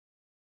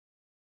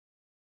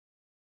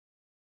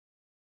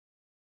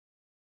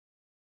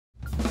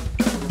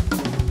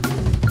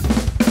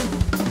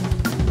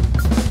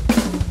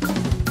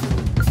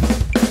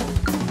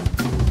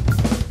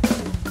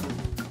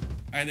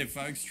Hey there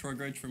folks, Troy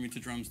Gretsch from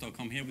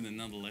IntoDrums.com here with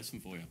another lesson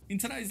for you. In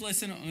today's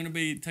lesson, I'm going to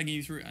be taking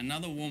you through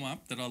another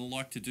warm-up that I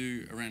like to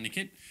do around the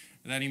kit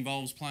that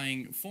involves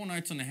playing 4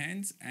 notes on the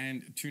hands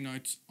and 2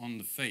 notes on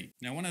the feet.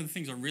 Now, one of the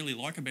things I really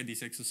like about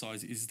this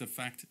exercise is the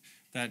fact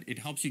that it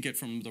helps you get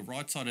from the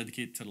right side of the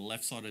kit to the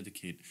left side of the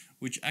kit,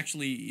 which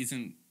actually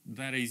isn't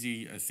that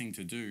easy a thing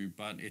to do,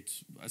 but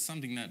it's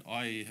something that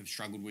I have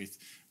struggled with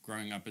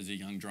growing up as a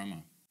young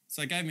drummer.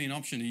 So it gave me an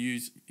option to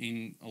use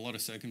in a lot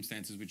of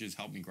circumstances, which has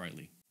helped me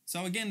greatly.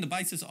 So again, the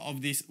basis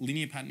of this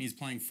linear pattern is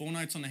playing 4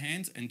 notes on the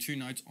hands and 2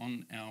 notes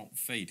on our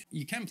feet.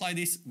 You can play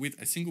this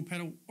with a single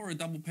pedal or a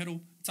double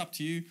pedal. It's up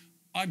to you.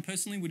 I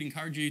personally would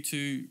encourage you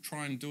to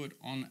try and do it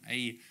on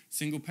a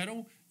single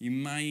pedal. You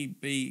may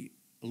be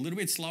a little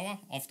bit slower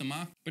off the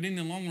mark, but in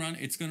the long run,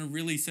 it's going to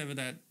really sever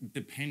that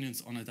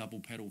dependence on a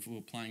double pedal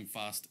for playing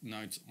fast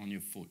notes on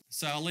your foot.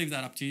 So I'll leave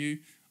that up to you.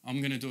 I'm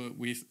going to do it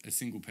with a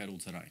single pedal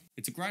today.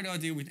 It's a great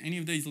idea with any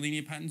of these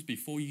linear patterns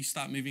before you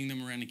start moving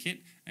them around the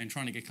kit and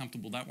trying to get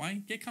comfortable that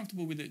way. Get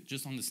comfortable with it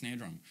just on the snare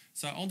drum.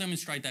 So I'll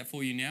demonstrate that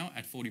for you now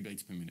at 40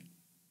 beats per minute.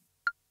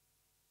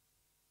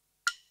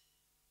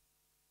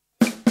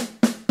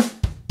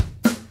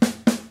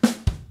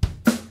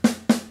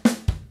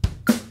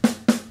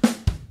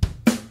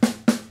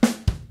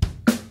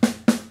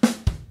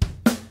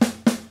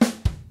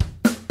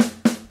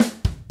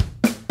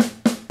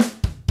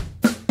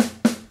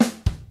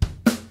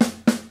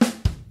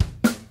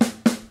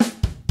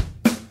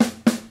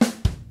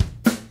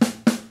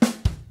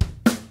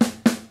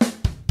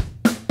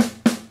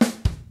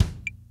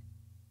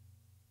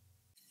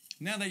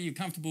 Now that you're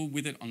comfortable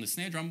with it on the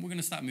snare drum, we're going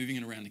to start moving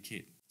it around the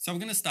kit. So we're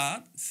going to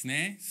start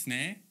snare,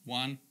 snare,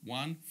 1,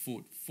 1,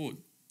 foot, foot.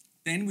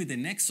 Then with the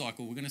next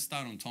cycle, we're going to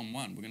start on tom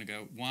 1. We're going to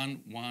go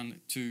 1,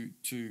 1, 2,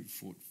 2,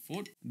 foot,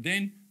 foot.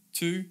 Then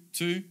 2,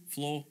 2,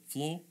 floor,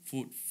 floor,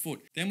 foot,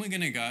 foot. Then we're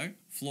going to go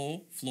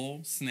floor, floor,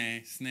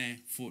 snare, snare,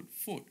 foot,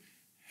 foot.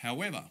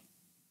 However,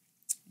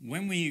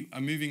 when we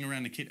are moving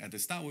around the kit at the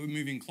start, we're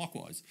moving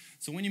clockwise.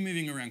 So when you're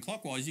moving around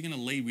clockwise, you're going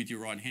to lead with your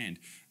right hand.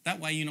 That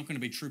way you're not going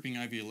to be trooping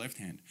over your left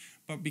hand.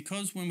 But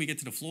because when we get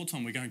to the floor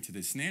tom, we're going to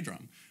the snare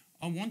drum,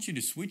 I want you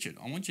to switch it.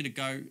 I want you to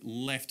go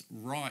left,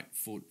 right,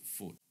 foot,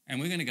 foot. And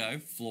we're going to go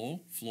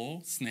floor,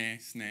 floor, snare,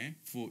 snare,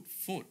 foot,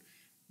 foot.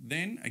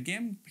 Then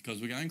again,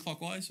 because we're going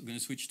clockwise, we're going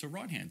to switch to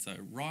right hand. So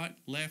right,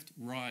 left,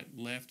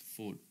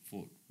 foot,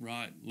 foot.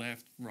 Right,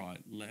 left,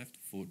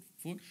 foot,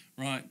 foot.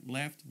 Right,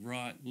 left,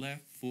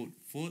 foot,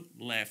 foot.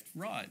 Left,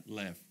 right,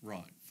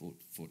 foot,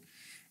 foot.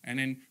 And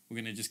then we're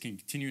going to just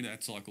continue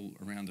that cycle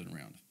around and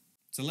around.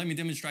 So let me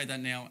demonstrate that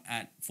now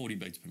at 40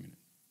 beats per minute.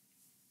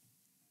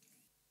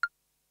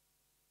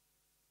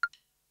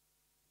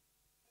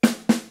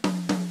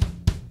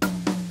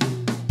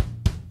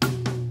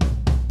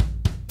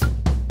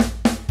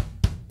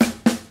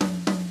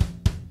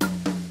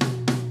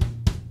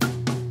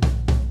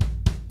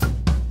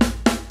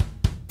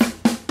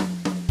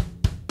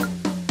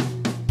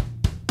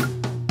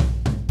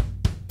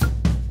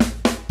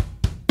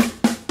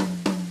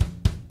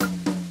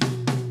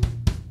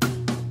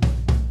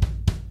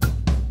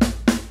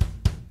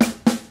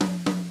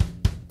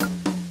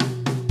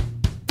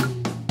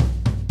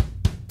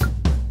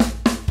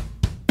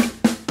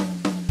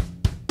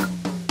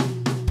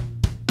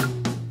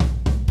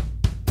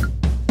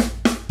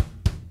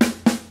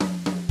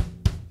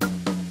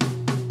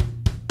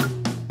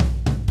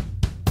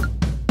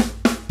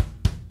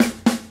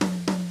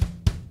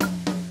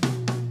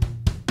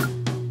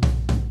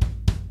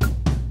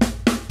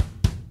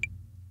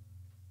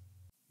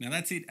 Now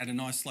that's it at a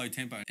nice slow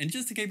tempo. And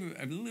just to keep it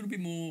a little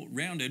bit more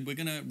rounded, we're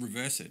going to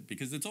reverse it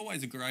because it's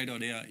always a great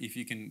idea if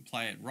you can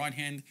play it right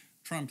hand,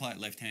 try and play it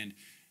left hand.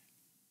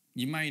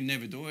 You may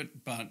never do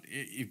it, but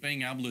if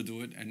being able to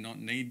do it and not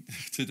need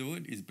to do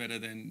it is better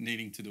than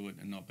needing to do it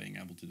and not being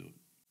able to do it.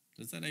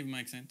 Does that even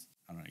make sense?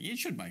 I don't know. It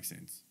should make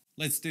sense.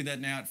 Let's do that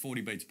now at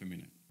 40 beats per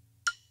minute.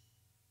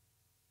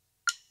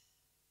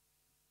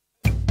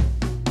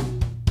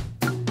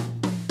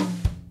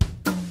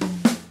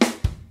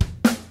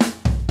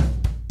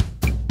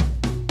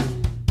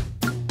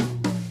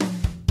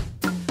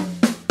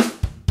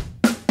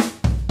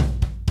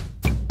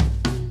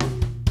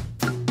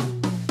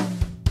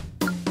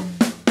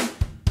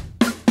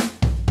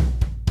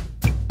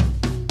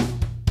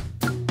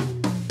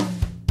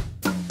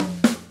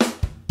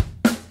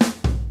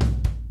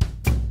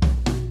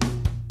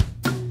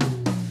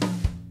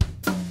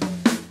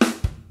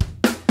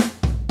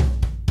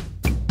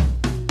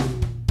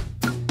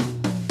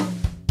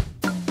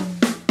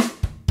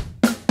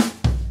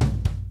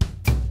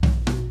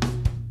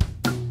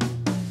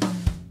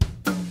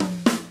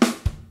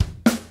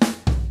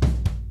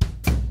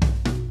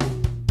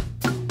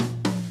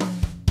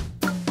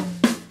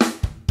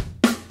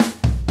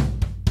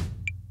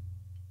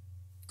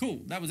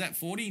 Cool, that was at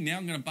 40. Now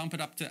I'm going to bump it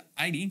up to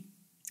 80,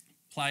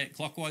 play it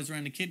clockwise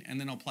around the kit, and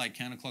then I'll play it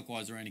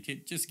counterclockwise around the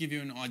kit, just to give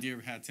you an idea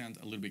of how it sounds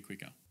a little bit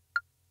quicker.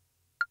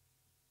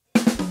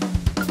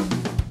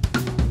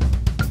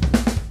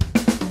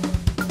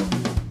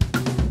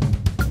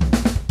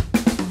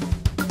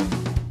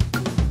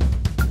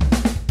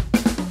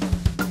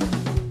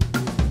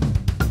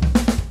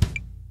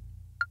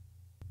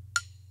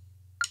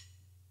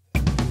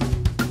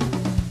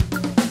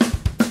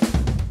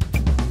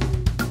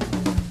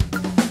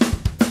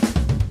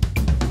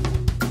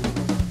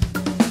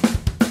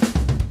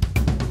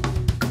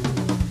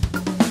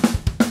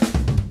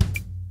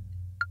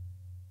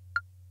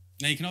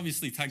 Now you can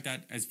obviously take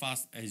that as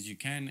fast as you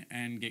can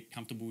and get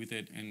comfortable with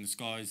it, and the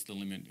sky's the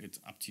limit. It's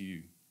up to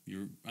you.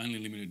 You're only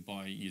limited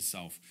by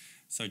yourself.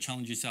 So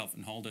challenge yourself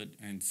and hold it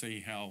and see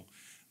how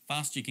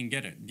fast you can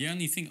get it. The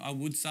only thing I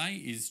would say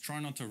is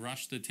try not to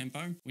rush the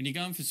tempo. When you're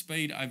going for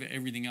speed over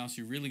everything else,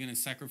 you're really going to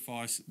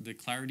sacrifice the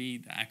clarity,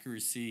 the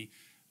accuracy,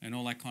 and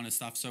all that kind of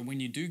stuff. So when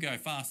you do go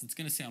fast, it's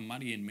going to sound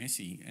muddy and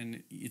messy,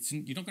 and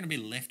you're not going to be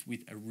left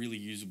with a really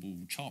usable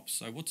chop.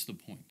 So what's the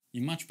point?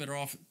 You're much better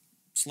off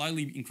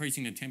slowly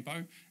increasing the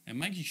tempo and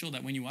making sure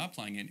that when you are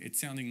playing it, it's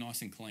sounding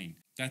nice and clean.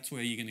 That's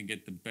where you're going to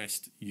get the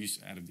best use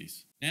out of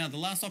this. Now, the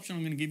last option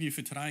I'm going to give you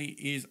for today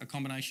is a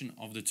combination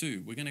of the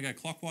two. We're going to go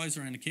clockwise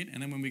around the kit,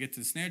 and then when we get to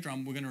the snare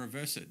drum, we're going to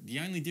reverse it. The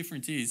only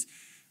difference is,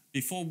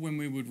 before when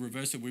we would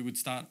reverse it, we would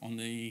start on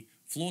the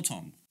floor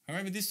tom.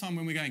 However, this time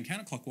when we're going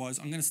counterclockwise,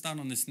 I'm going to start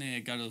on the snare,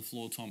 go to the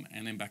floor tom,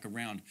 and then back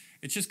around.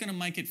 It's just going to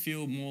make it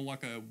feel more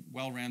like a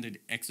well-rounded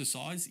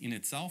exercise in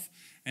itself.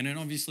 And then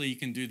obviously you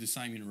can do the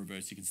same in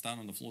reverse. You can start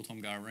on the floor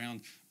tom, go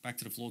around, back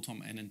to the floor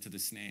tom, and then to the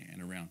snare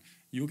and around.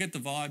 You'll get the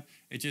vibe.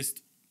 It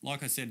just,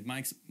 like I said,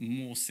 makes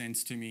more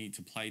sense to me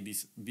to play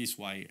this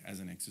way as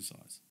an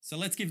exercise. So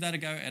let's give that a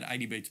go at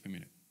 80 beats per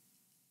minute.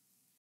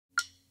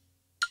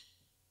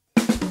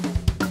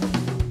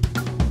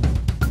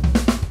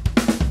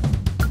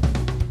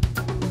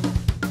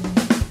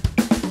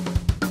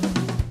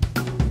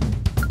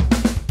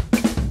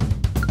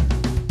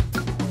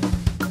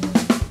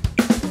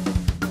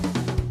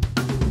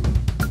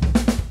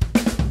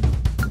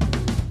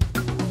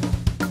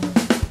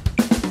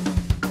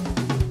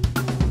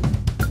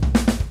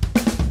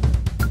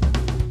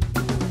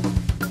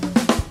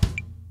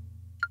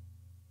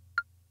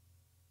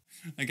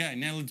 Okay,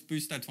 now let's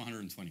boost that to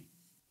 120.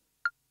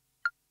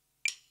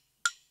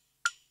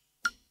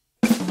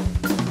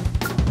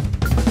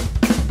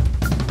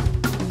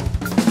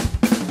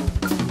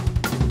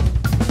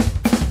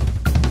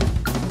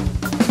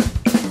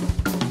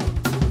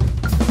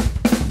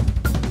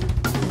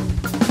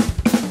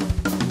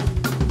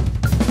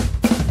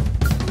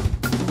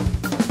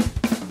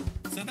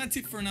 That's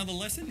it for another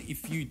lesson.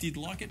 If you did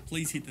like it,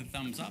 please hit the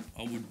thumbs up.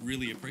 I would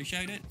really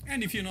appreciate it.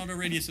 And if you're not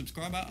already a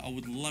subscriber, I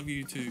would love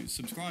you to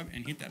subscribe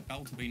and hit that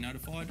bell to be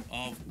notified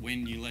of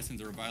when new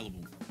lessons are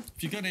available.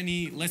 If you've got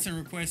any lesson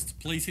requests,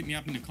 please hit me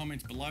up in the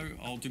comments below.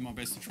 I'll do my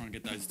best to try and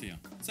get those to you.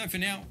 So for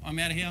now, I'm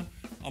out of here.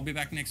 I'll be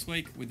back next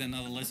week with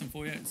another lesson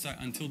for you. So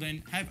until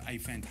then, have a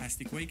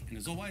fantastic week. And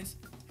as always,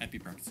 happy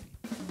practicing.